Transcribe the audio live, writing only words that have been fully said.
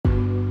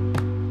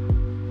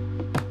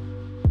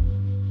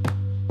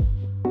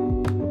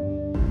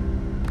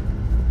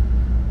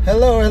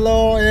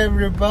Hello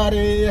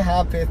everybody.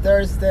 Happy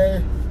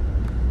Thursday.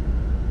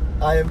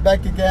 I am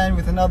back again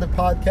with another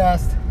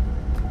podcast.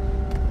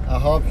 I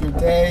hope your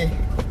day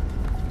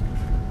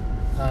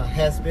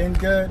has been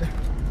good.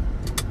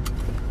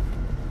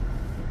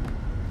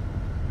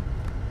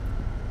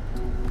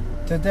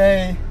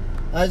 Today,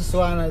 I just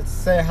want to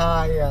say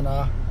hi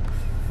and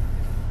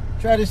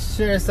try to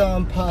share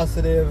some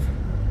positive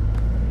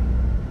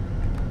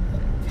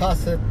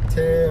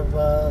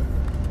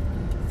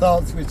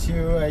thoughts with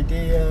you,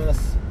 ideas,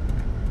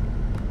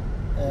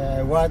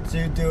 what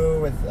you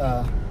do with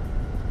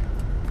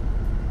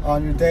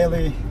on a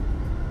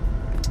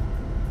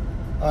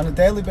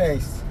daily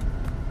basis.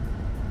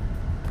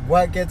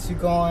 What gets you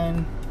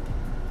going?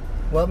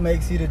 What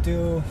makes you to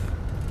do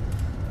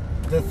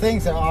the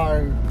things that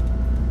are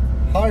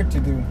hard to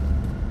do?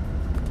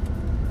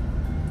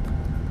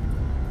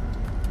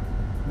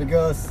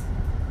 Because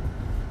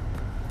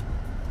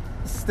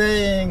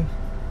staying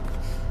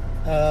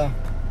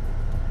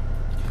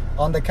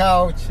on the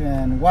couch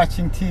and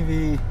watching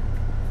TV,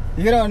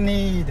 you don't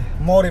need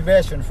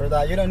motivation for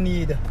that. You don't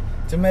need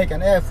to make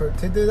an effort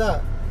to do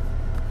that.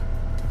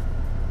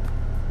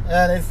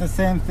 And it's the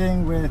same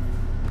thing with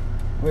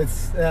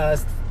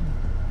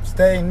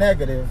staying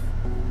negative.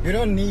 You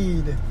don't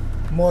need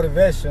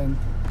motivation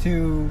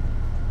to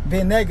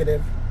be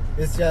negative.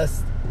 It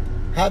just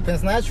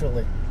happens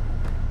naturally.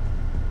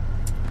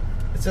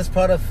 It's just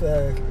part of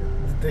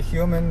the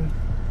human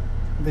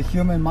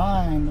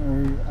mind,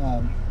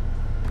 or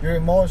your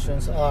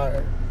emotions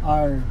are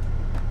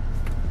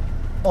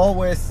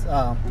always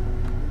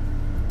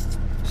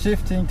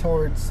shifting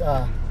towards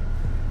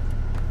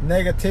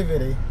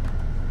negativity.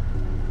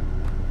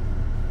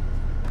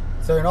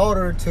 So in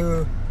order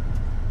to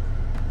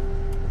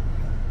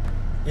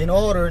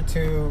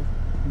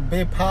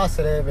be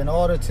positive, in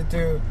order to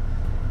do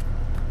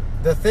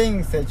the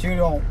things that you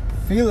don't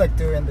feel like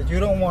doing, that you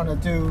don't want to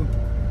do,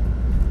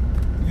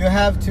 you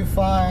have to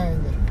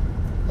find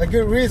a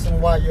good reason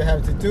why you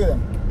have to do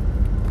them.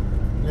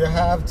 You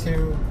have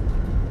to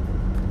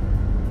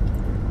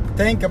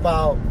think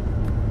about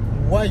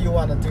why you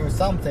want to do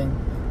something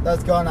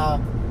that's gonna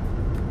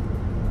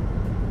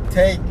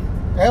take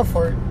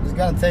effort, it's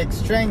gonna take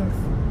strength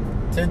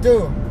to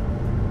do,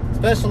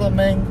 especially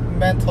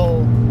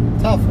mental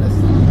toughness.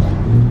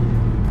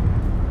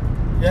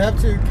 You have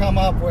to come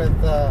up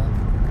with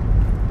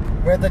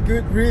a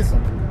good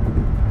reason,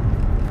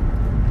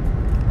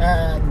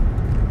 and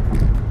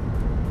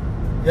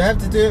you have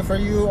to do it for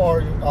you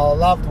or a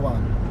loved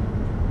one.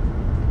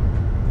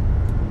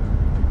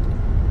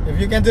 If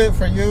you can do it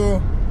for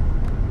you,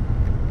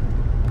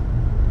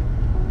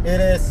 it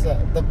is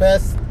the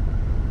best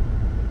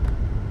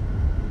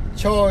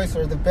choice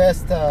or the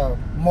best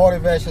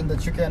motivation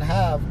that you can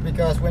have.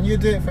 Because when you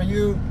do it for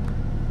you,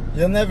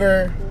 you'll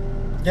never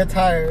get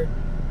tired.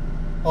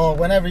 Or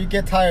whenever you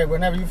get tired,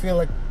 whenever you feel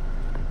like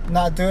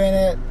not doing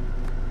it,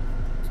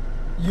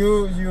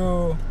 you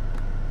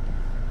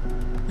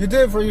do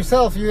it for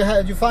yourself.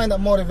 You find that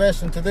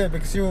motivation to do it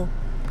because you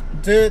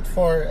do it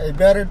for a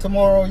better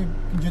tomorrow.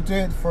 You do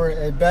it for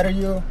a better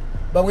you.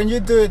 But when you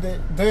doing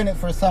it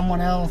for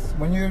someone else,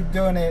 when you're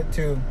doing it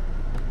to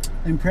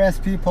impress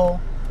people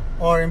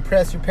or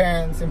impress your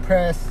parents,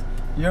 impress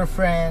your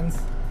friends,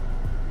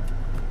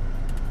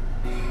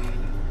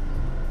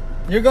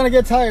 you're gonna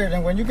get tired.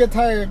 And when you get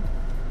tired,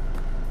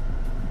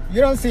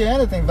 you don't see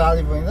anything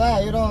valuable in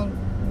that. You don't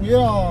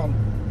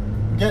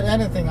get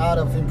anything out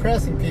of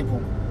impressing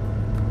people.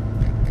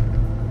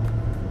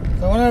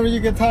 So whenever you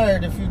get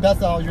tired,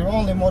 that's your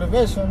only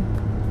motivation,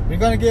 you're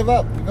gonna give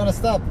up. You're gonna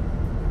stop.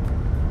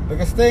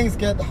 Because things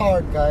get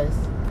hard, guys.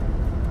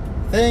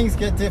 Things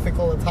get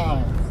difficult at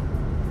times.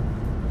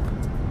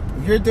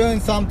 If you're doing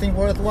something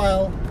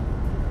worthwhile,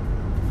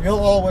 you'll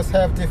always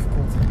have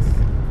difficulties.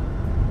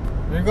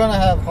 You're gonna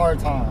have hard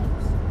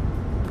times.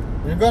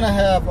 You're gonna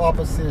have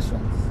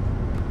oppositions.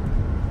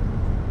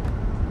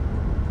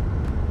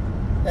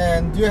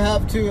 And you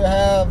have to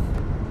have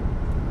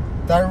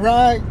the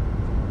right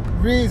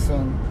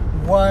reason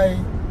why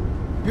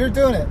you're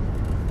doing it.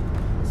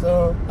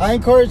 So I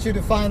encourage you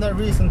to find that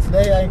reason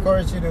today. I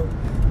encourage you to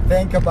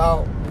think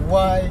about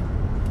why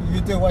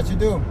you do what you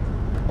do,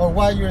 or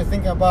why you're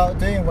thinking about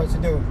doing what you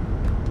do.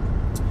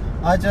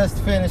 I just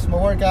finished my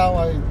workout.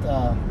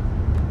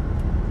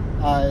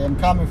 I am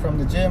coming from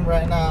the gym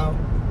right now,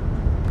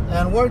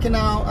 and working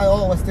out, I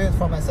always do it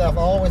for myself.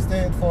 I always do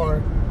it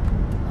for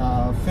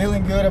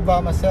feeling good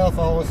about myself.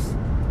 I always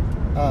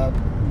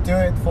do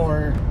it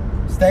for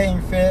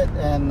staying fit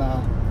and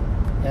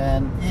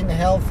eating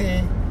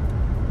healthy.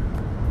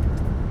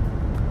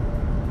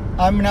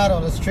 I'm not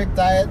on a strict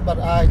diet, but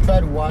I try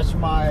to watch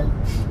my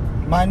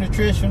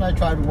nutrition. I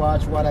try to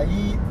watch what I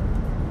eat,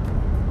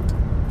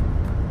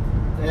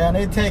 and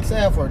it takes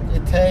effort.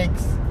 It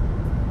takes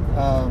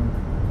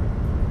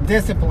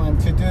discipline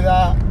to do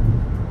that.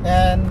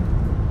 And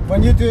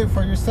when you do it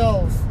for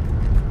yourself,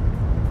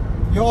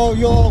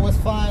 you'll always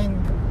find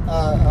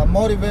a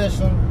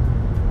motivation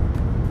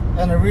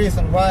and a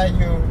reason why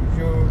you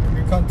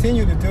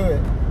continue to do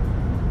it.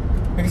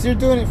 Because you're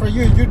doing it for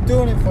you. You're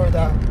doing it for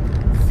the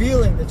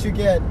feeling that you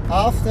get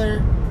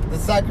after the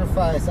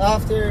sacrifice,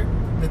 after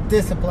the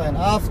discipline,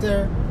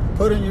 after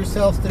putting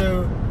yourself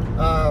through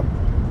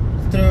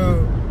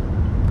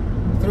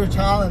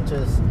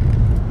challenges,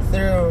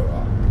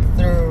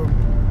 through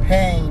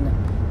pain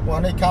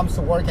when it comes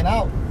to working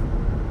out.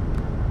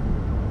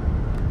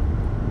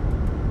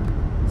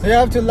 So you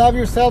have to love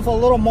yourself a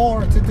little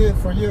more to do it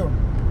for you.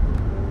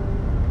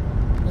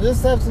 You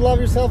just have to love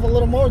yourself a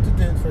little more to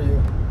do it for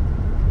you.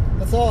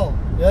 That's all.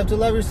 You have to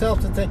love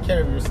yourself to take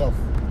care of yourself.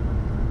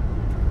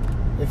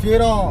 If you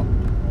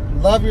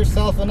don't love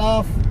yourself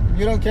enough,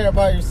 you don't care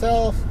about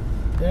yourself,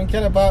 you don't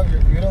care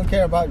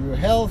about your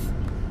health,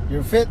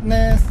 your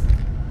fitness,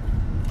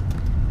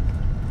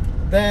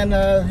 then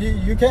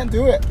you can't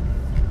do it.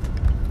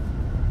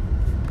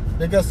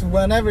 Because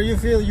whenever you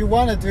feel you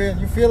want to do it,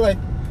 you feel like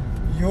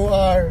you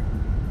are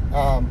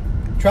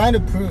trying to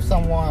prove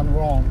someone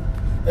wrong.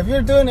 If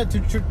you're doing it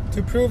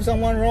to prove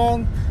someone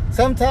wrong,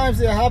 sometimes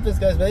it happens,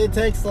 guys, but it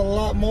takes a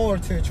lot more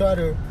to try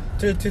to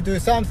do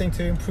something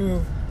to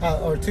improve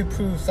or to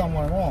prove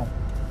someone wrong.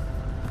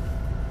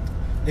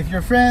 If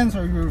your friends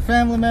or your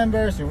family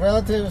members, your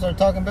relatives are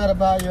talking bad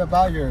about you,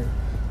 about your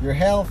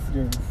health,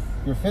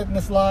 your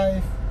fitness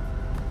life,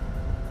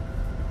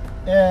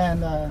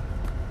 and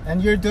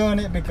you're doing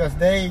it because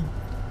they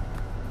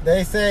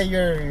say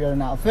you're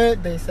not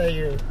fit, they say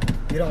you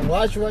don't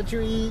watch what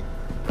you eat.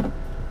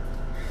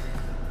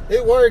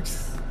 It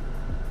works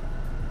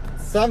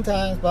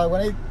sometimes, but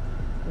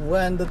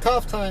when the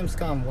tough times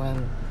come,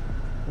 when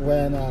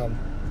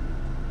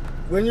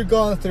you're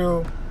going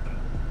through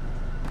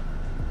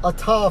a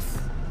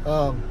tough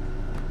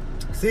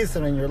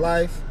season in your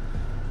life,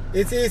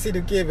 it's easy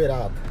to give it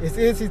up. It's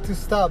easy to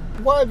stop.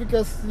 Why?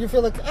 Because you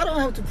feel like, I don't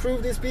have to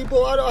prove these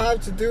people. I don't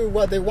have to do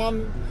what they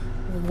want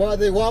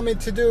me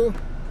to do.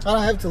 I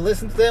don't have to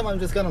listen to them. I'm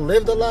just gonna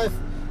live the life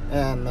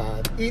and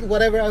eat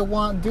whatever I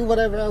want, do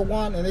whatever I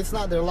want, and it's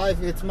not their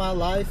life, it's my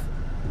life.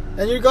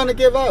 And you're gonna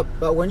give up.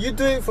 But when you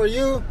do it for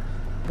you,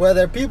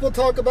 whether people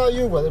talk about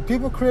you, whether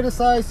people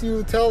criticize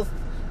you,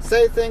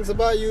 say things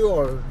about you,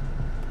 or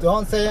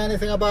don't say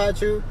anything about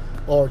you,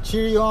 or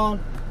cheer you on,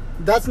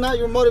 that's not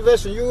your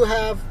motivation. You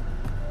have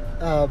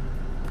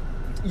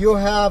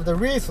the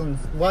reasons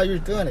why you're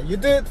doing it. You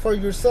do it for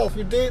yourself.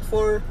 You do it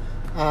for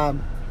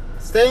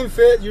staying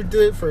fit. You do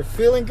it for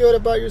feeling good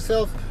about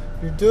yourself.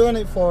 You're doing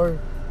it for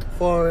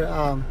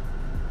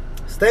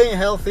staying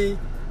healthy.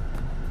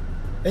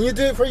 And you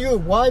do it for you.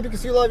 Why?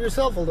 Because you love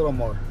yourself a little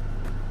more.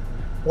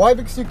 Why?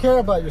 Because you care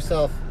about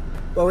yourself.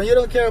 But when you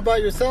don't care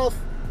about yourself,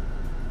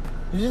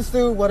 you just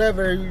do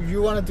whatever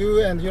you want to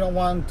do, and you don't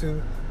want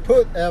to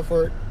put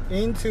effort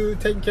into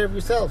taking care of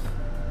yourself.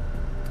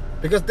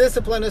 Because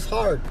discipline is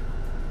hard.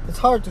 It's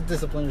hard to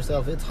discipline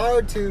yourself. It's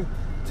hard to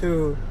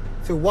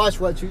watch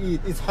what you eat.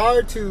 It's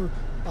hard to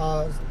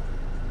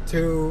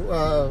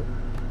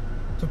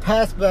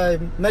pass by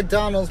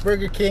McDonald's,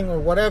 Burger King, or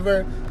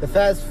whatever the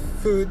fast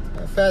food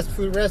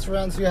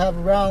restaurants you have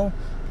around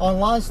on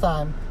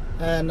lunchtime,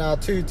 and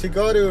to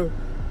go to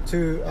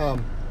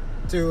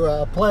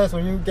a place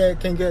where you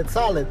can get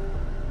salad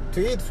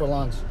to eat for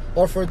lunch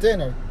or for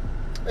dinner.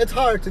 It's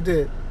hard to do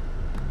it,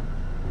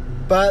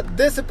 but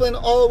discipline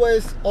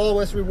always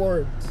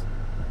rewards.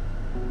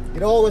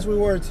 It always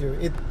rewards you.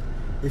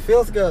 It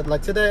feels good.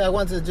 Like today, I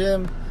went to the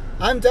gym.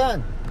 I'm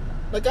done.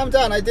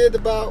 I did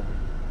about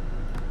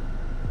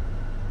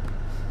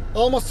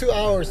almost 2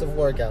 hours of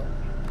workout.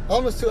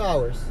 Almost 2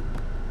 hours.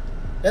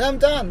 And I'm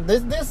done.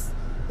 This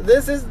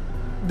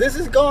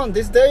is gone.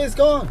 This day is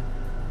gone.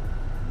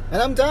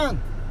 And I'm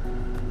done.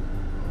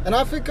 And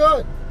I feel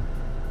good.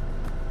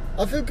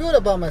 I feel good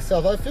about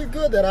myself. I feel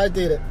good that I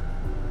did it.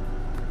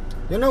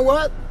 You know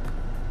what?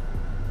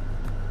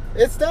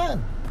 It's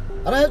done.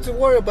 I don't have to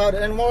worry about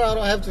it anymore. I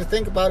don't have to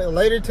think about it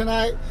later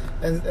tonight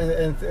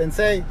and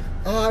say,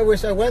 oh, I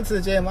wish I went to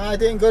the gym. I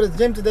didn't go to the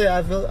gym today.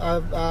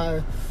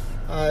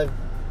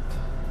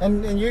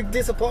 And you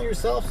disappoint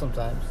yourself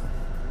sometimes.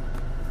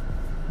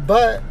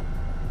 But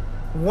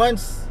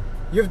once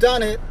you've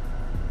done it,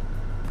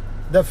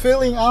 the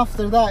feeling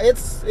after that,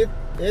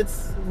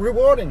 it's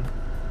rewarding.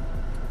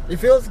 It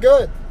feels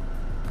good.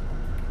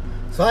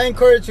 So I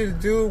encourage you to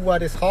do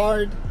what is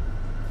hard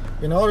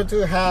in order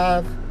to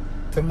have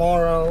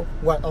tomorrow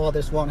what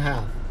others won't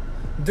have.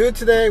 Do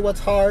today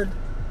what's hard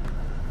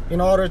in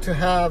order to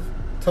have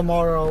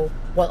tomorrow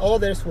what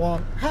others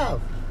won't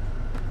have.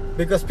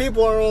 Because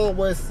people are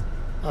always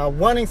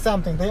wanting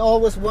something. They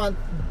always want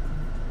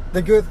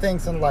the good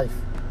things in life.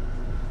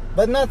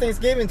 But nothing's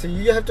given to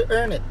you. You have to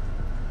earn it.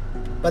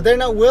 But they're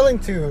not willing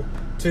to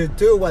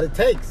do what it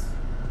takes.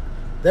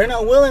 They're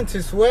not willing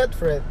to sweat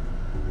for it.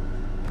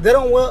 They're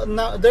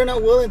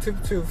not willing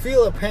to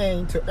feel a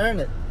pain to earn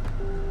it.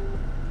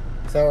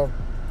 So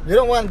you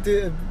don't want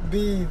to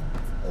be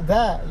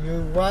that.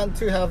 You want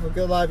to have a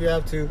good life. You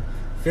have to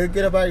feel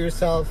good about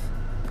yourself.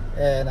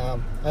 And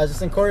I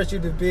just encourage you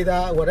to be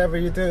that. Whatever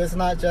you do, it's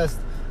not just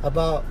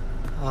about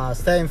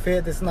staying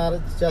fit. It's not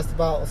just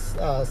about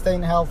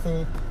staying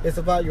healthy. It's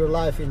about your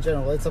life in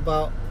general. It's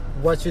about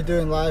what you do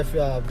in life.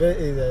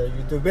 Either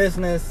you do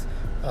business,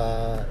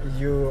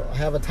 you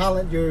have a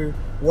talent you're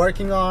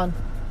working on,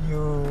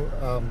 you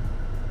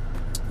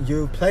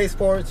play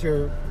sports,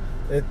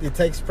 it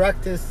takes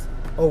practice,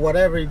 or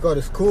whatever, you go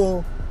to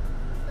school.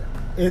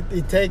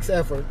 It takes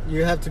effort.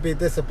 You have to be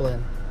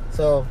disciplined.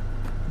 So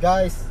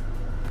guys,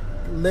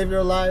 live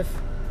your life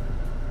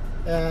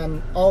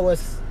and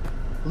always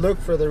look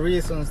for the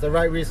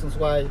right reasons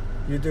why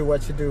you do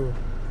what you do.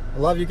 I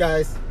love you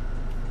guys.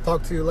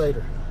 Talk to you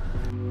later.